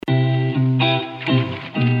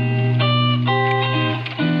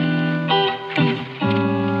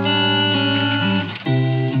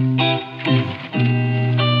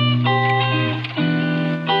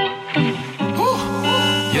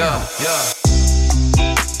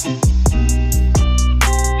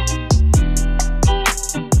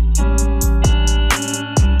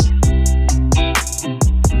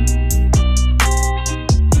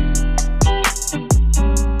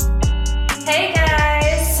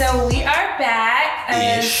back,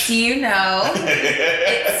 as you know.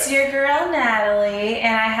 It's your girl, Natalie,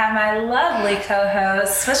 and I have my lovely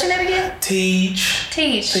co-host. What's your name again? Teach.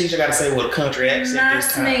 Teach. I gotta say with a country accent nice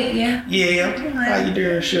this time. Nice to meet you. Yeah. How you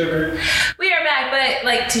doing, sugar? We are back, but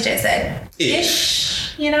like TJ said,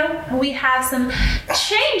 ish. You know, we have some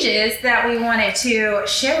changes that we wanted to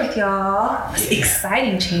share with y'all. Yeah.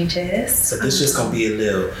 Exciting changes. So this just gonna be a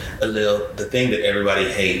little, the thing that everybody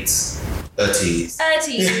hates. A tease. A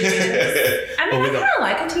tease. I mean, I kind of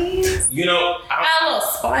like a tease. You know, a little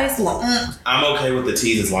spice. I'm okay with the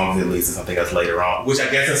tease as long as it leads to something else later on, which I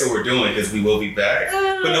guess that's what we're doing because we will be back.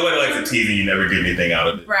 But nobody likes a tease and you never get anything out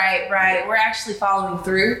of it. Right. We're actually following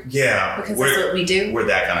through. Yeah. Because that's what we do. We're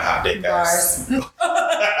that kind of hot dick guys.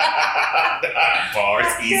 Bars,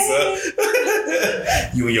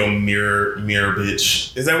 Issa. You and your mirror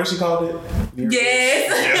bitch. Is that what she called it? Mirror yes.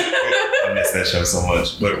 Yeah. I miss that show so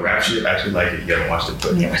much. But Rap Shit, I actually like it. You haven't watched it,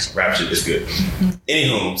 but Rap Shit is good.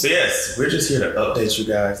 Anywho, so yes, we're just here to update you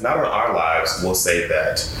guys. Not on our lives, we'll save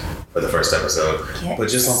that for the first episode, but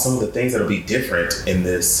just on some of the things that'll be different in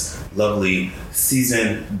this lovely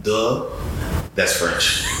season 2. That's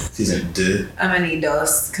French. Season 2. I'm gonna need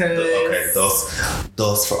dos, cause okay,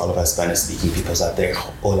 dos for all of our Spanish-speaking peoples out there.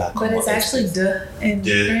 Hola, but it's actually de in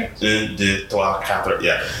French. De, trois, quatre.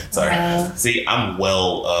 Yeah, sorry. See, I'm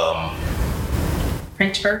well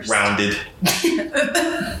French first. Rounded. As you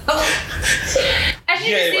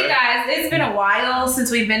can see, guys, it's been a while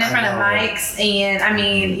since we've been in front of mics, and I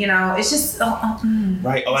mean, you know, it's just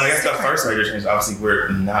right. Oh, and I guess the first major change, obviously, we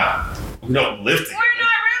don't live together.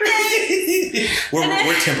 We're not roommates.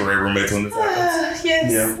 we're temporary roommates when this happens.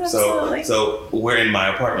 Yes, yeah. absolutely. So we're in my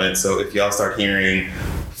apartment. So if y'all start hearing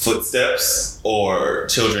footsteps or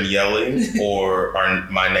children yelling or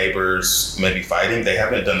my neighbors maybe fighting, they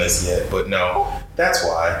haven't done this yet, but no, that's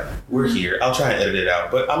why we're here. I'll try and edit it out,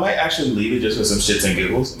 but I might actually leave it just with some shits and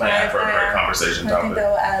giggles. Might add for a great conversation topic. I think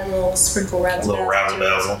they'll add a little sprinkle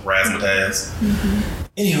razzle-dazzle.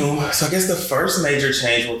 Anywho, so I guess the first major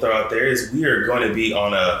change we'll throw out there is we are going to be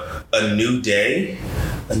on a new day,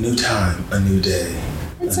 a new time, a new day,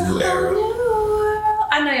 it's a new era.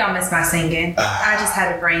 I know y'all miss my singing. I just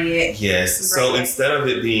had to bring it. Yes. So instead of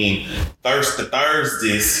it being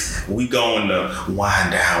Thursdays, we going to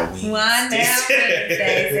wind down Wednesdays. Wind down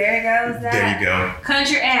Wednesdays. There it goes. There you go.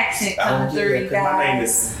 Country accent coming through, you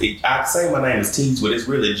guys. I say my name is Teach, but it's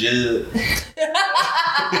really Judd.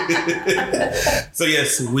 So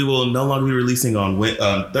yes, we will no longer be releasing on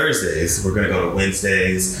Thursdays. We're going to go to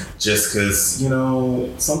Wednesdays just because, you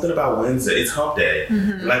know, something about Wednesday. It's hump day.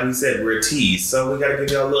 Mm-hmm. Like we said, we're a tease. So we got to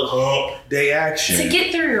give y'all a little hump day action. To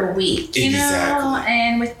get through your week, you know?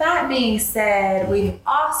 And with that being said, we've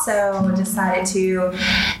also decided to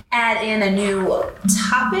add in a new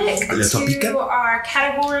topic to our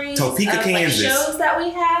categories of shows that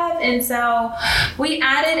we have. And so we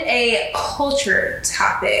added a culture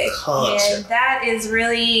topic. And that is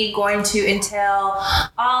really going to entail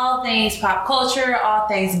all things pop culture, all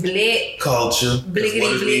things blit. Culture.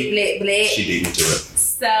 Blit. She beat me to it.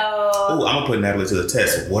 So, I'm gonna put Natalie to the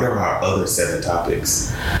test. What are our other 7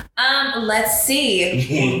 topics? Let's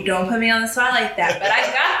see. Don't put me on the spot like that, but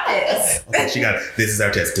I got this. Okay, she got it. This is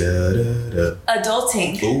our test.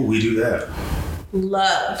 Adulting. Oh, we do that.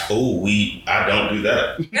 Love. Oh, I don't do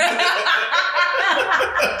that.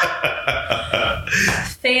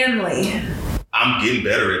 Family. I'm getting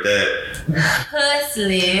better at that.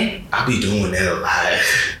 Hustling. I be doing that a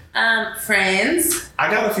lot. Friends.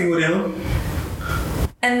 I got a few of them.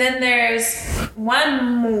 And then there's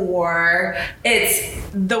one more. It's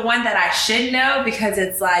the one that I should know because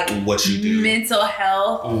it's like what you do. Mental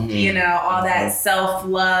health, you know, all that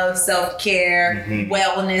self-love, self-care,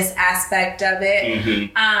 wellness aspect of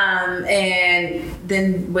it. And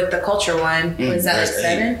then with the culture one, was that like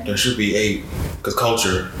 7? There should be 8. Because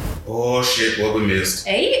culture, oh shit, what we missed.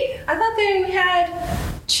 8? I thought they had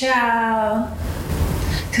child.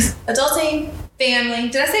 Because adulting, family.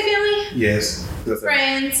 Did I say family? Yes.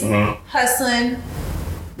 Friends, hustling,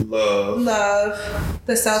 love,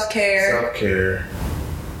 the self-care,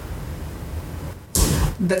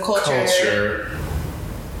 the culture.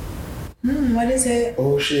 What is it?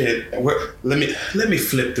 Oh shit! Let me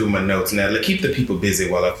flip through my notes now. Keep the people busy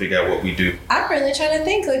while I figure out what we do. I'm really trying to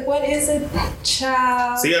think. Like, what is it,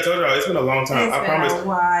 child? See, I told you it's been a long time. I promise. A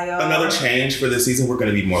while. Another change for this season. We're going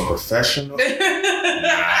to be more professional. We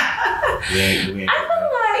ain't I feel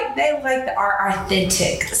like they like our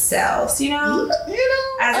authentic selves. You know,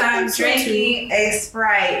 as I'm drinking a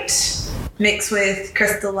Sprite mixed with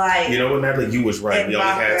Crystal Light. You know what, Natalie? You was right. We only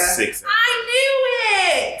had 6. I knew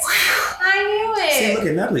it. See, look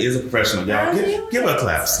at Natalie is a professional, y'all. Give her a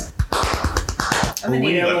clap. I'm gonna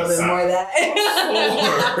need a little bit more of that.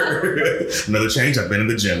 Another change. I've been in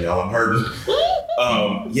the gym, y'all. I'm hurting.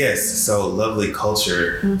 Yes, so lovely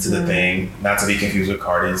culture to the thing. Not to be confused with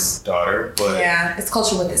Cardi's daughter, but yeah, it's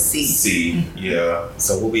culture with a C. C, yeah.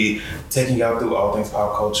 So we'll be taking y'all through all things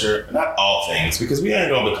pop culture. Not all things, because we ain't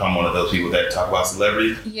gonna become one of those people that talk about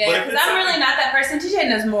celebrity. Yeah, because I'm really not that person. TJ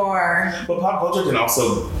knows more. But pop culture can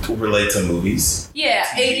also relate to movies. Yeah,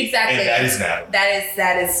 TV, exactly. And that is Natalie.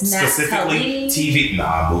 That is specifically TV.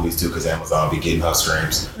 Nah, movies too, because Amazon be getting her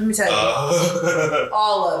streams. Let me tell you,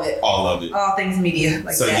 all of it. All of it. All things media.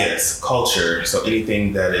 Like so that. Yes, culture. So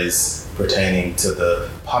anything that is pertaining to the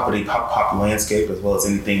pop landscape, as well as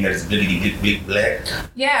anything that is big black.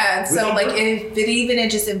 Yeah. So like if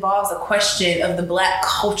it just involves a question of the black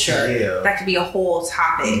culture, that could be a whole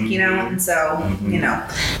topic, you know. And so you know,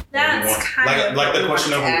 that's kind of like the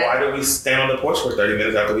question of why do we stand on the porch for 30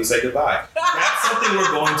 minutes after we say goodbye? That's something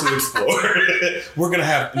we're going to explore. We're going to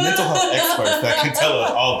have mental health experts that can tell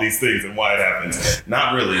us all these things and why it happens.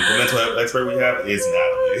 Not really. The mental health expert we have is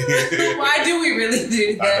Natalie. Why do we really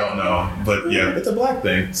do that? I don't know. But yeah, it's a black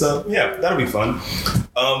thing. So yeah, that'll be fun.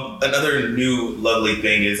 Another new lovely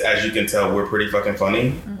thing is, as you can tell, we're pretty fucking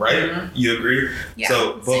funny, right? You agree? Yeah.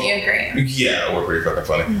 So you agree? Yeah, we're pretty fucking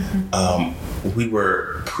funny. We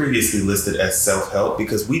were previously listed as self-help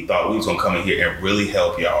because we thought we was gonna come in here and really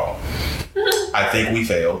help y'all. I think we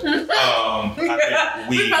failed. I think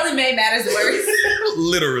we probably made matters worse.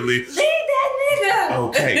 Literally. Leave that nigga.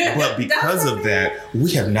 Okay, but because of that,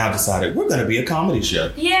 we have now decided we're gonna be a comedy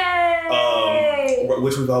show. Yay!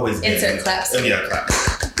 Which we've always been. Insert claps. Yeah, claps.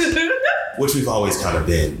 Which we've always kind of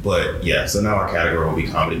been, but yeah, so now our category will be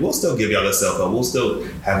comedy. We'll still give y'all the self-help. We'll still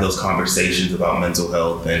have those conversations about mental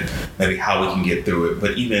health and maybe how we can get through it.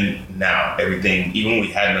 But even now, even when we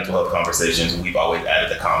had mental health conversations, we've always added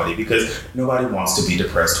the comedy because nobody wants to be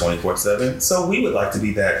depressed 24/7. So we would like to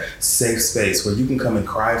be that safe space where you can come and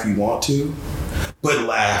cry if you want to, but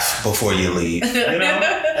laugh before you leave. You know,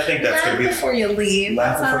 I think that's gonna be before you leave.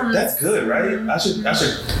 That's good, right? I should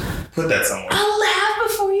put that somewhere. I'll laugh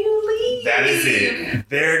before you leave. That is it.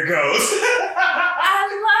 There it goes. I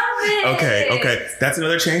love it. Okay. That's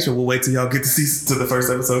another change, but we'll wait till y'all get to the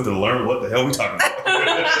first episode to learn what the hell we talking about.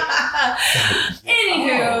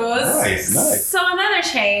 Anywho, nice. So another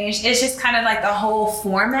change is just kind of like the whole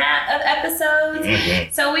format of episodes.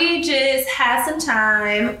 So we just had some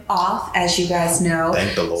time off, as you guys know,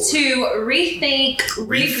 thank the Lord, to rethink,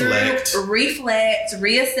 reflect,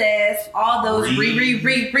 reassess, all those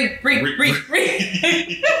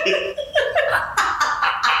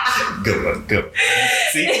Good one.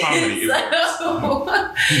 See, comedy. So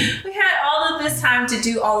we had all of this time to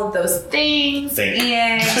do all of those things,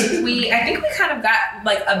 and I think we kind of got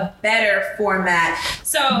like a better format.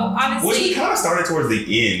 So obviously, which we kind of started towards the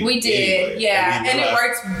end. We did, anyway, yeah, and it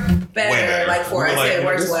works better. Like for us, it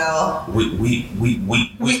works well. We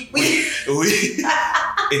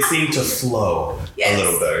it seemed to flow a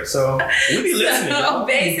little better. So we be listening. So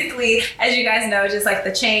basically, as you guys know, just like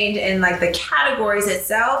the change in like the categories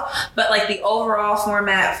itself, but like the overall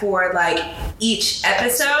format for like each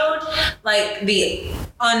episode, like the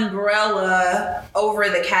umbrella over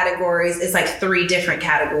the categories is like 3 different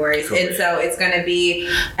categories. Correct. And so it's going to be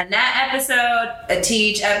a Nat episode, a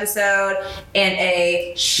Teach episode, and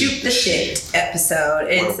a Shoot the Shit episode.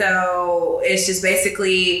 And so it's just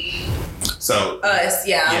basically us. I'll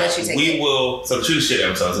let you take it. So the Shoot the Shit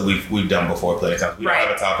episodes we've done before plenty of times. We don't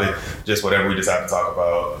have a topic, just whatever we decide to talk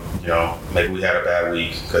about. You know, maybe we had a bad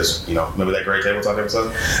week because, you know, remember that great table talk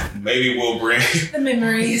episode? Maybe we'll bring the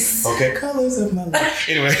memories. Okay, colors of my life.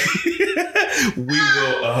 Anyway, we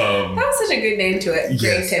will. That was such a good name to it.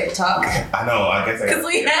 Great table talk. I know. I guess because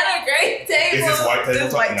we had a great table. Is this white table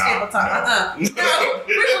talk? Table talk. No,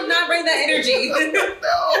 we will not bring that energy.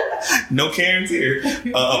 No Karens here,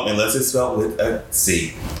 unless it's spelled with a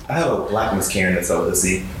C. I have a black Miss Karen that's spelled with a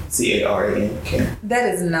C. Caran. Karen.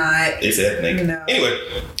 That is not. It's ethnic. No. Anyway,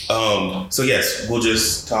 so yes, we'll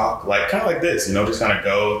just talk like kind of like this, you know, just kind of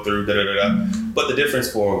go through But the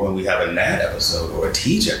difference for when we have a Nat episode or a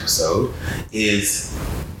Teach episode is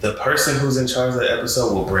the person who's in charge of the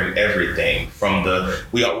episode will bring everything from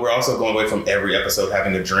we're also going away from every episode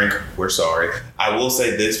having a drink. We're sorry. I will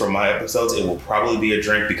say this for my episodes, it will probably be a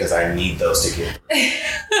drink because I need those to get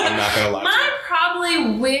through. I'm not going to lie. Mine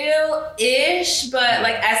probably will-ish, but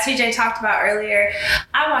like as TJ talked about earlier,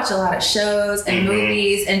 I watch a lot of shows and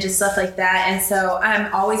movies and just stuff like that. And so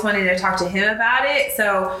I'm always wanting to talk to him about it.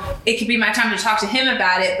 So it could be my time to talk to him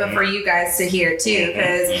about it, but for you guys to hear too,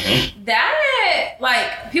 because that get,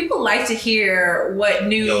 like, people like to hear what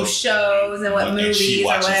new shows and what movies or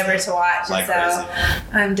whatever to watch. Like and so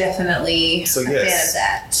I'm definitely a fan of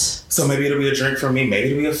that. So maybe it'll be a drink from me.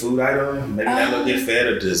 Maybe it'll be a food item. Maybe that'll get fed,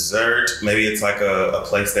 a dessert. Maybe it's like a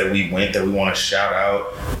place that we went that we want to shout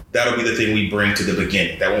out. That'll be the thing we bring to the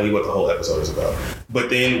beginning. That won't be what the whole episode is about. But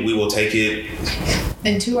then we will take it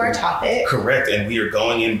into our topic. Correct. And we are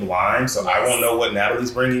going in blind. So I won't know what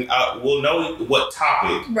Natalie's bringing out. We'll know what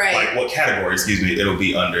topic, like what category, it'll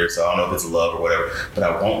be under. So I don't know if it's love or whatever, but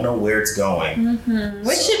I won't know where it's going. Mm-hmm.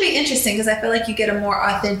 Which should be interesting because I feel like you get a more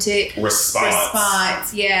authentic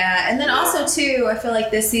response. Yeah. And then also too, I feel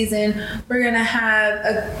like this season we're going to have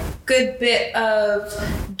a good bit of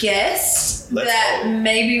guests that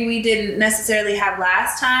maybe we didn't necessarily have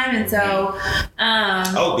last time. And so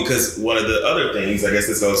because one of the other things, I guess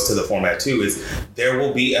this goes to the format too, is there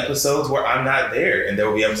will be episodes where I'm not there and there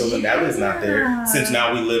will be episodes where Natalie's not there. Since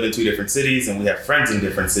now we live in 2 different cities and we have friends in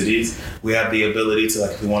different cities, we have the ability to,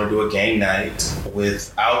 like, if we want to do a game night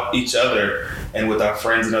without each other and with our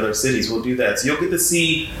friends in other cities, we'll do that. So you'll get to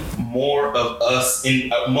see more of us,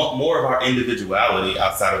 more of our individuality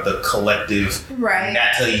outside of the collective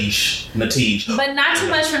Natish. But not too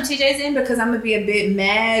much from TJ's end because I'm going to be a bit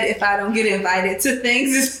mad if I don't get invited to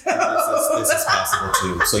things. This is possible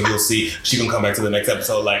too. So you'll see, she gonna come back to the next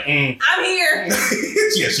episode like, I'm here.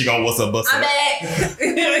 Yeah, she gonna what's up, I'm back.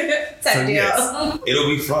 Type deal. Yes, it'll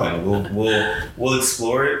be fun. We'll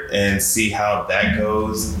explore it and see how that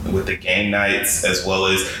goes with the game nights, as well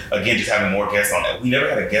as, again, just having more guests on it. We never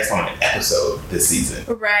had a guest on an episode this season.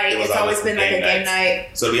 Right. It's always been like a game night.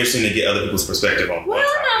 So it'll be interesting to get other people's perspective on. Well,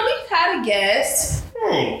 no, we've had a guest.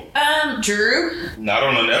 Drew. Not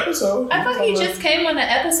on an episode. I thought he just came on an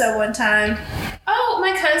episode one time. Oh,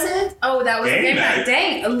 my cousin. Oh, that was game night.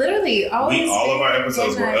 Dang, literally. All of our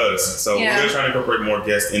episodes were us. So we're trying to incorporate more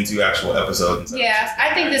guests into actual episodes. Yeah,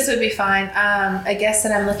 I think this would be fine. A guest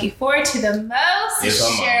that I'm looking forward to the most is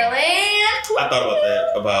Sherilyn. I thought about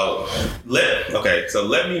that. So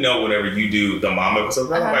let me know whenever you do the mom episode.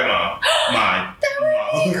 Mine.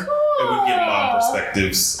 That would be cool. And we get mom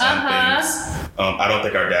perspectives on things. I don't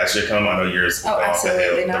think our dad should come. I know yours would go off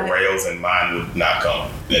the rails, and mine would not come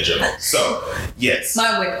in general. So, yes.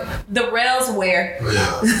 Mine would. The rails where?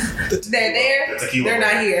 They're there. They're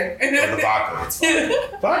not here. Or the vodka. It's fine.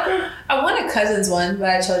 Vodka? I want a cousin's one, but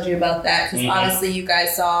I told you about that because obviously you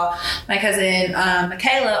guys saw my cousin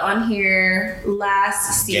Michaela on here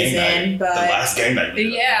last season. But the last game night.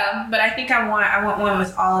 Yeah, but I think I want one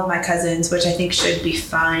with all of my cousins, which I think should be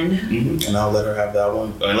fun. Mm-hmm. And I'll let her have that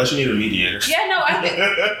one, unless you need a mediator. Yeah, no,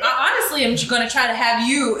 I honestly am going to try to have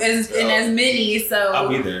you in as many. So I'll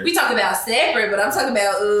be there. We talk about separate, but I'm talking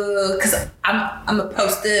about because I'm a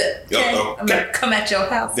post it. Okay? I'm gonna come at your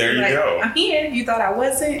house. There you go. I'm here. You thought I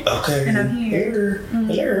wasn't. Okay. And I'm here.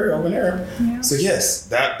 Hello, over there. Yeah. So yes,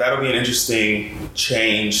 that'll be an interesting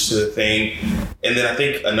change to the thing. And then I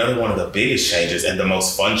think another one of the biggest changes and the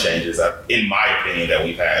most fun changes, in my opinion, that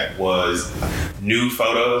we've had was new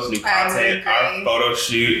photos, new content. Our photo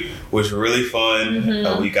shoot was really fun.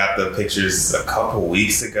 Mm-hmm. We got the pictures a couple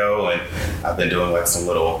weeks ago, and I've been doing like some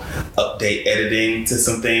little update editing to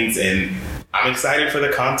some things, and I'm excited for the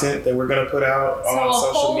content that we're going to put out on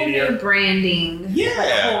social media. New branding. Yeah.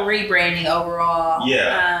 A whole rebranding overall.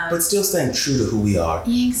 Yeah. But still staying true to who we are.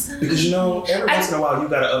 Exactly. Because, every once in a while, you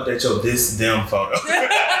got to update your them photo.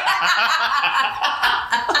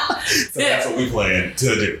 So that's what we plan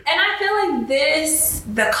to do. And I feel like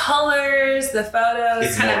the colors, the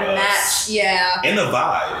photos kind of match. Yeah. And the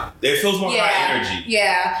vibe. It feels more high energy.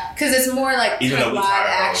 Yeah. Because it's more like even though live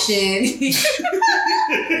action.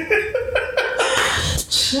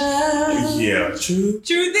 Yeah, true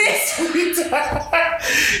this.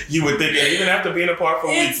 You would think even after being apart for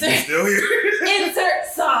weeks, we're still here. Insert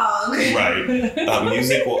song. Right.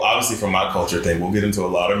 Music, well, obviously from my culture thing, we'll get into a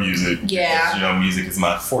lot of music. Yeah. Because, music is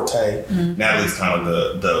my forte. Mm-hmm. Natalie's kind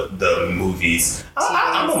of the movies.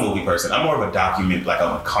 I'm a movie person. I'm more of a document, like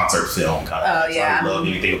a concert film kind of. Oh, yeah. So I love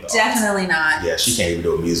anything with the Definitely not. Yeah, she can't even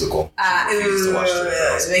do a musical.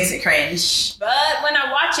 It makes me cringe. But when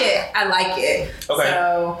I watch it, I like it. Okay.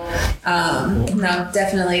 So, no,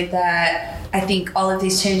 definitely that. I think all of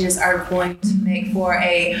these changes are going to make for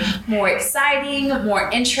a more exciting, more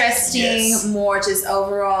interesting, more just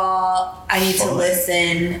overall. I need to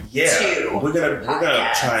listen. To we're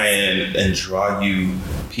gonna try and draw you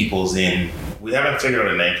people's in. We haven't figured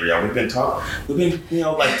out a name for y'all. We've been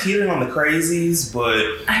teetering on the crazies, but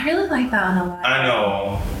I really like that one a lot. I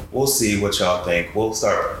know. We'll see what y'all think. We'll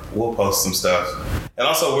post some stuff. And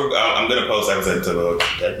also, I'm gonna post episodes to sounds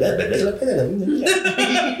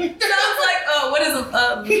like what is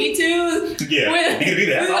Me Too? Yeah, you can do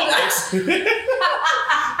that.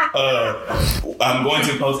 I'm going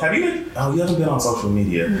to post. Have you been? Oh, you haven't been on social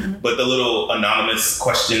media, but the little anonymous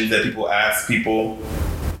questions that people ask people.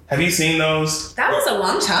 Have you seen those? That was a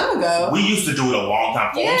long time ago. We used to do it a long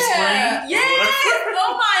time. Yes.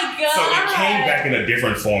 Oh my God. So it came back in a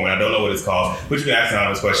different form, and I don't know what it's called, but you can ask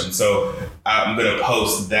anonymous questions. So I'm going to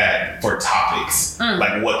post that for topics,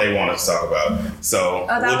 like what they want us to talk about. So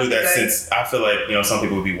we'll do that since I feel like, some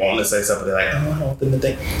people would be wanting to say something. They're like, I don't want them to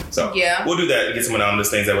think. So we'll do that and get some anonymous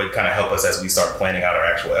things that would kind of help us as we start planning out our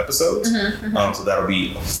actual episodes. So that'll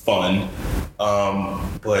be fun.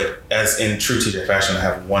 But as in true TJ fashion, I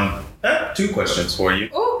have two questions for you.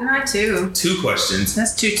 Oh, not two. 2 questions.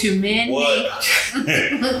 That's too many.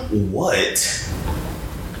 What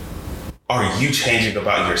are you changing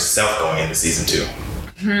about yourself going into season 2?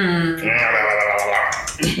 And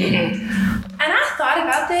I thought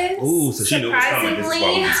about this. Ooh, so she knew it was coming. This is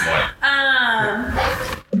why we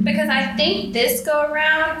smart. Because I think this go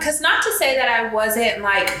around, because not to say that I wasn't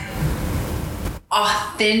like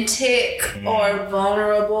authentic or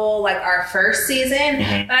vulnerable like our first season,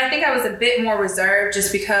 but I think I was a bit more reserved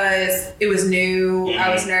just because it was new. I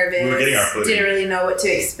was nervous. We were getting our footing. Didn't really know what to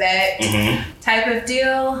expect, type of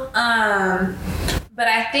deal. But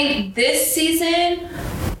I think this season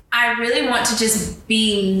I really want to just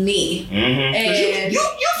be me. And you're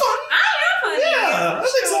funny. I am funny. Yeah, I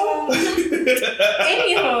think so.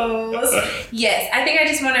 Anyways, yes, I think I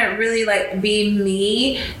just want to really like be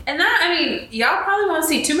me, and that, I mean, y'all probably won't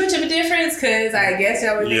see too much of a difference because I guess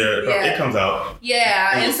y'all would. It comes out.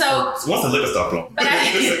 Yeah, and so once the liquor stops flowing. But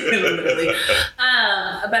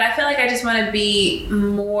I feel like I just want to be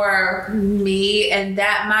more me, and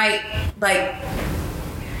that might like.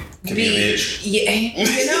 Can be a bitch. Yeah,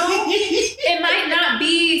 it might not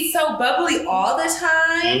be so bubbly all the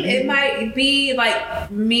time. It might be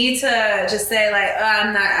like me to just say like,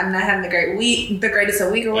 I'm not having the greatest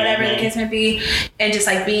of week or whatever the case may be, and just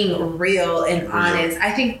like being real and honest.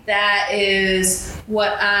 I think that is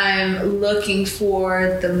what I'm looking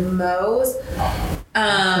for the most.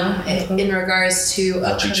 In regards to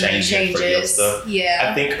what you changes for your stuff.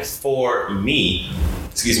 Yeah, I think for me.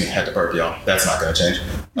 Excuse me, I had to burp, y'all. That's not going to change.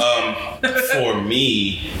 For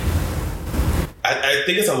me, I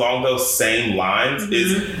think it's along those same lines.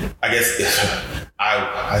 I guess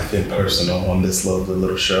I've been personal on this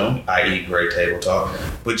little show, i.e. Great Table Talk,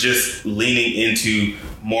 but just leaning into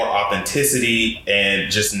more authenticity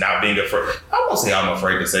and just not being afraid. I won't say I'm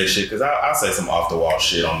afraid to say shit, because I'll say some off the wall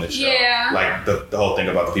shit on this show. Yeah. Like the whole thing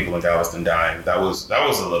about the people in Galveston dying. That was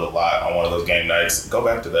a little lot on one of those game nights. Go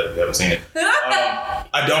back to that if you haven't seen it.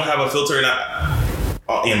 I don't have a filter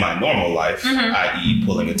in my normal life, i.e.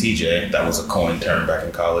 pulling a TJ. That was a coin term back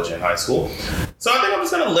in college and high school. So I think I'm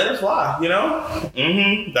just gonna let it fly,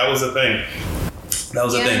 That was the thing. That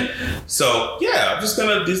was the thing. So yeah, I'm just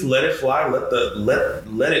gonna let it fly, let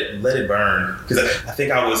it burn. Because I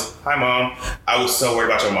think hi mom, I was so worried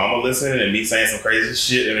about your mama listening and me saying some crazy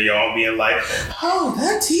shit and y'all being like, oh,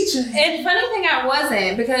 that TJ. And funny thing, I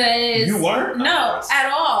wasn't, because you weren't? No, at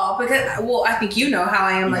all. Because I think you know how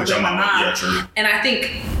I am like with my mom. Yeah, true. And I think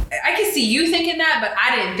I can see you thinking that, but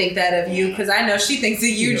I didn't think that of you, because I know she thinks of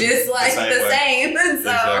you just like the same. And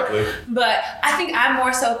so, exactly. But I think I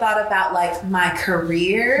more so thought about like my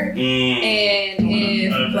career and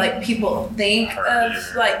if like people think of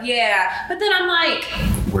like, but then I'm like,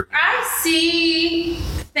 I see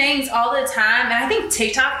things all the time, and I think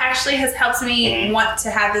TikTok actually has helped me want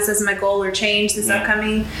to have this as my goal or change this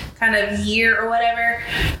upcoming kind of year or whatever.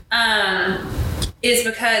 Is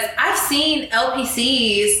because I've seen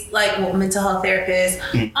LPCs, like mental health therapists,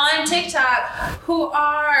 on TikTok who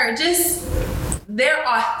are just their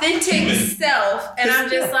authentic self, and I'm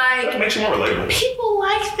just like, that makes you more relatable. People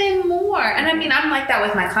like them more, and I mean, I'm like that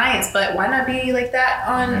with my clients, but why not be like that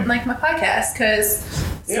on like my podcast? Because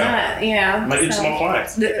might get some more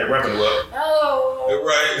clients. Get that revenue up.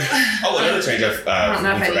 Right. Another change I forgot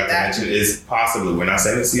to mention is possibly, we're not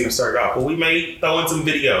saying this to start off, but we may throw in some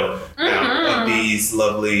video of these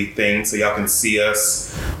lovely things so y'all can see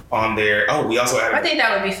us on there. Oh, we also added. I think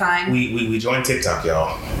that would be fine. We joined TikTok,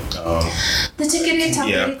 y'all. The TikTok.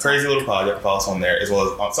 Yeah, Crazy Little Pod. You have to follow us on there, as well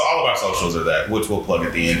as so all of our socials are that, which we'll plug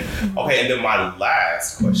at the end. Okay, and then my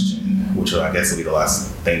last question, which I guess will be the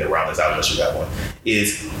last thing that rounds us out, unless you got one,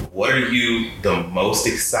 is what are you the most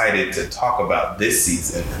excited to talk about this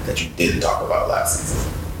season that you didn't talk about last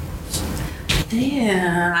season?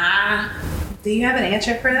 Yeah. Do you have an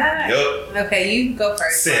answer for that? Yep. Okay, you go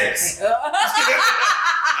first. Sex.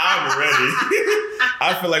 I'm ready.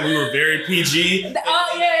 I feel like we were very PG.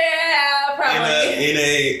 Oh, yeah.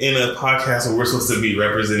 in a podcast where we're supposed to be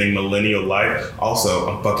representing millennial life. Also,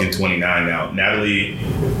 I'm fucking 29 now. Natalie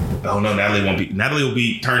will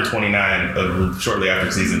be turned 29 shortly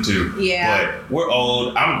after season 2. Yeah. But we're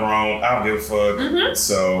old. I'm grown. I don't give a fuck. Mm-hmm.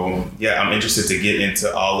 So yeah, I'm interested to get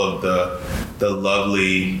into all of the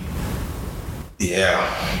lovely. Yeah,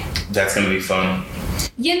 that's gonna be fun.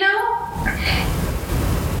 You know,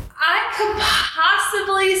 I could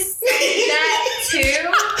possibly say that too.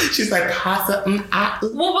 She's like, possibly.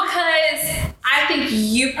 Well, because I think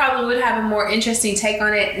you probably would have a more interesting take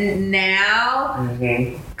on it now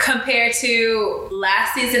compared to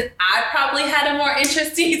last season. I probably had a more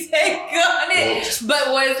interesting take on it, but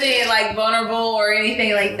wasn't like vulnerable or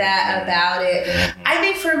anything like that about it. I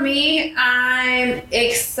think for me, I'm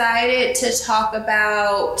excited to talk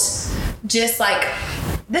about just like,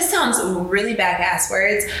 this sounds really badass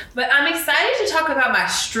words, but I'm excited to talk about my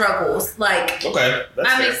struggles. Like, okay,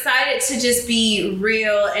 I'm excited to just be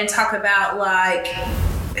real and talk about like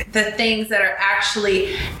the things that are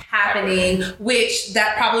actually happening, which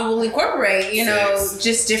that probably will incorporate, you know,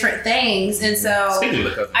 just different things. And so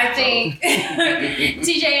I think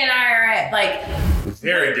TJ and I are at like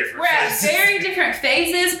very different. We're at very different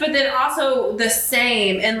phases, but then also the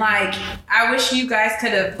same. And like, I wish you guys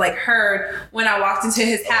could have like heard when I walked into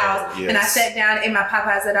his house and I sat down in my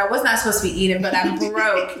Popeyes that I was not supposed to be eating, but I'm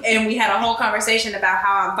broke. And we had a whole conversation about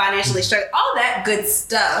how I'm financially struggling, all that good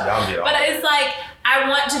stuff. But it's like, I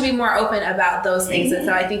want to be more open about those things. And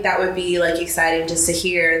so I think that would be like exciting just to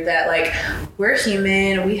hear that like we're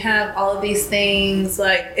human, we have all of these things,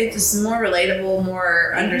 like it's more relatable,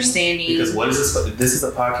 more understanding. Because what is this? This is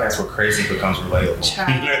a podcast where crazy becomes relatable.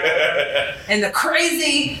 And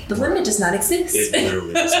the limit does not exist. It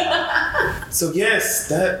literally does not. So yes,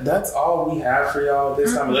 that's all we have for y'all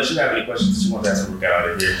this time. Unless you have any questions that you want to ask when we get out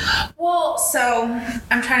of here. Well, so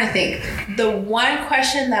I'm trying to think. The one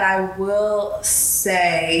question that I will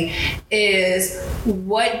say is,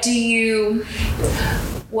 what do you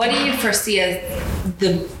foresee as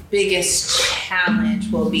the biggest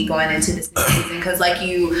challenge will be going into this new season? Because like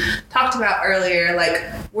you talked about earlier, like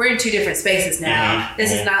we're in 2 different spaces now.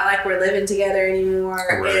 This is not like we're living together anymore.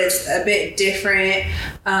 Correct. It's a bit different.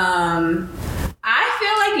 I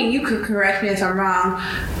feel like, and you could correct me if I'm wrong,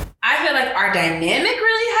 I feel like our dynamic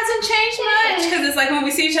really hasn't changed much, because it's like when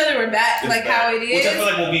we see each other, we're back like how it is. Which I feel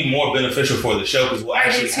like will be more beneficial for the show, because we'll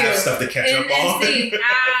actually have stuff to catch up on. See,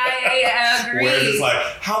 I agree. Whereas it's like,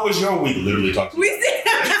 how was your week? Literally talk to you.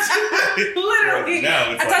 Literally.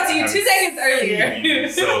 Now I talked to you 2 seconds earlier.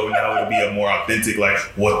 So now it'll be a more authentic, like,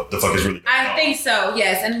 what the fuck is really going on? I think so,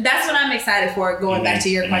 yes. And that's what I'm excited for, going back to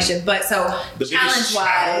your question. But so,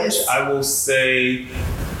 challenge-wise. I will say,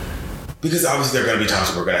 because obviously there are going to be times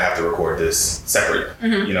where we're going to have to record this separate,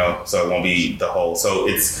 you know, so it won't be the whole. So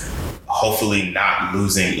it's hopefully not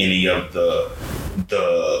losing any of the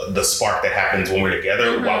spark that happens when we're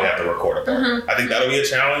together while we have to record apart. I think that'll be a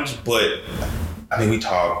challenge, but I mean, we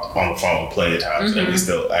talk on the phone plenty of times and we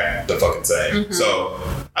still act the fucking same. So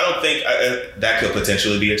I don't think that could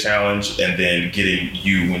potentially be a challenge. And then getting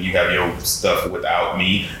you, when you have your stuff without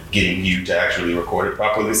me, getting you to actually record it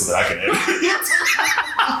properly so that I can edit it.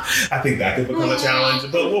 I think that could become a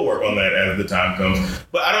challenge, but we'll work on that as the time comes.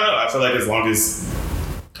 But I don't know. I feel like as long as,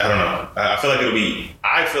 I don't know. I feel like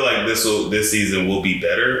I feel like this season will be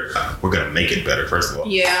better. We're going to make it better, first of all.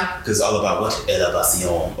 Yeah. Because it's all about what? Elevation.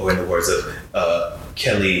 Or in the words of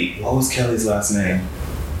Kelly, what was Kelly's last name?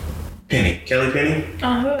 Penny. Kelly Penny?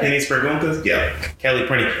 Penny's Preguntas? Yeah. Kelly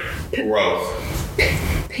Penny. Growth.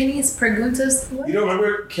 Penny's Preguntas? What? You don't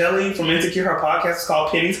remember Kelly from Insecure? Her podcast is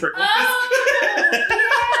called Penny's Preguntas.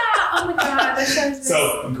 Oh my god, that show's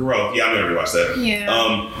so growth. Yeah, I'm gonna rewatch that.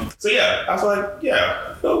 Yeah. So yeah, I feel like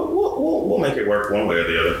we'll make it work one way or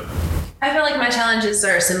the other. I feel like my challenges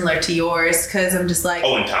are similar to yours, because I'm just like,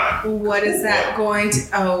 in time. What is that going to?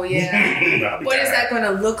 Oh yeah. What is that going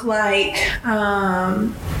to look like?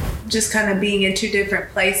 Just kind of being in 2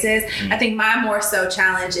 different places. I think my more so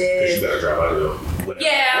challenge is. You gotta drive out here.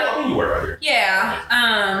 Yeah. Well, you work out here.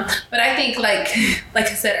 Yeah. But I think like I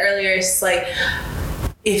said earlier, it's like,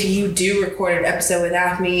 if you do record an episode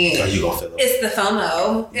without me, it's the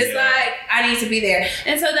FOMO. It's like, I need to be there.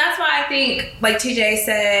 And so that's why I think, like TJ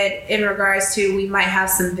said, in regards to, we might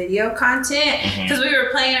have some video content, because we were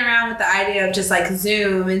playing around with the idea of just like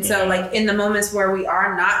Zoom. And so like in the moments where we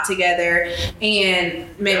are not together, and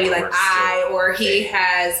maybe like I or he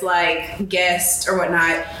has like guests or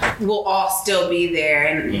whatnot, we'll all still be there.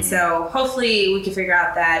 And so hopefully we can figure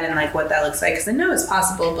out that and like what that looks like, because I know it's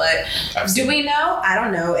possible, but do we know? I don't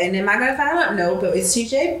don't know. And am I going to find out? No, but it's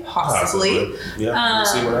TJ? Possibly. Yeah, we'll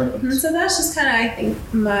see what happens. So that's just kind of, I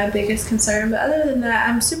think, my biggest concern. But other than that,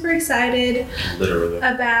 I'm super excited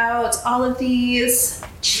about all of these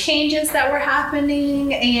changes that were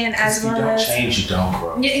happening, and as well as... If you don't change, you don't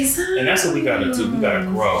grow. Yeah, exactly. And that's what we got to do. We got to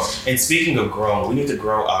grow. And speaking of growing, we need to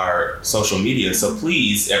grow our social media. So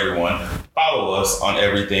please, everyone, follow us on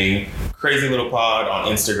everything. Crazy Little Pod on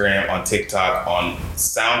Instagram, on TikTok, on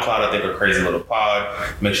SoundCloud, I think we're Crazy Little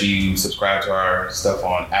Pod. Make sure you subscribe to our stuff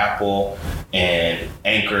on Apple and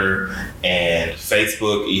Anchor and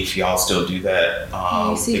Facebook if y'all still do that.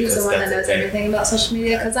 You see who's the one that knows everything about social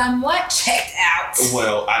media? Because I'm what? Checked out.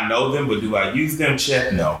 Well, I know them, but do I use them?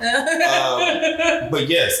 Check, no. But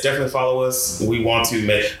yes, definitely follow us. We want to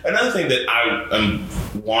make... Another thing that I am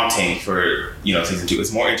wanting for, season 2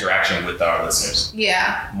 is more interaction with our listeners.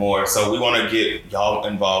 Yeah. More. So we want to get y'all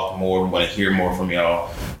involved more. We want to hear more from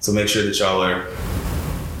y'all. So make sure that y'all are,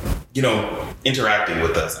 interacting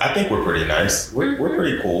with us. I think we're pretty nice. We're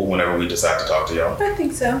pretty cool whenever we decide to talk to y'all. I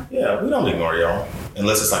think so. Yeah, we don't ignore y'all.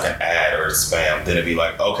 Unless it's like an ad or spam, then it'd be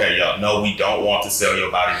like, okay, y'all, no, we don't want to sell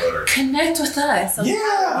your body butter. Connect with us.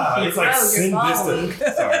 Yeah, it's like send this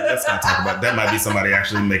to... Sorry, let's not talk about that. Might be somebody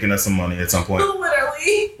actually making us some money at some point.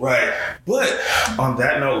 Literally. Right. But on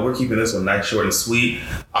that note, we're keeping this one nice, short, and sweet.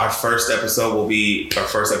 Our first episode of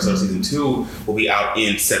season 2 will be out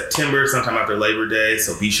in September, sometime after Labor Day.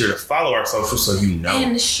 So be sure to follow our socials so you know.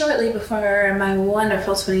 And shortly before my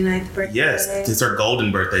wonderful 29th birthday. Yes, it's our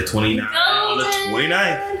golden birthday, 29 on the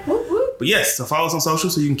 29th. Whoop, whoop. But yes, so follow us on social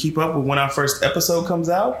so you can keep up with when our first episode comes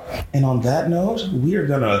out. And on that note, we are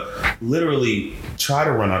going to literally try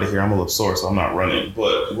to run out of here. I'm a little sore, so I'm not running.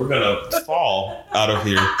 But we're going to fall out of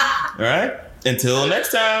here. All right? Until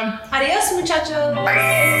next time. Adios, muchachos.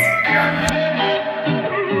 Bye.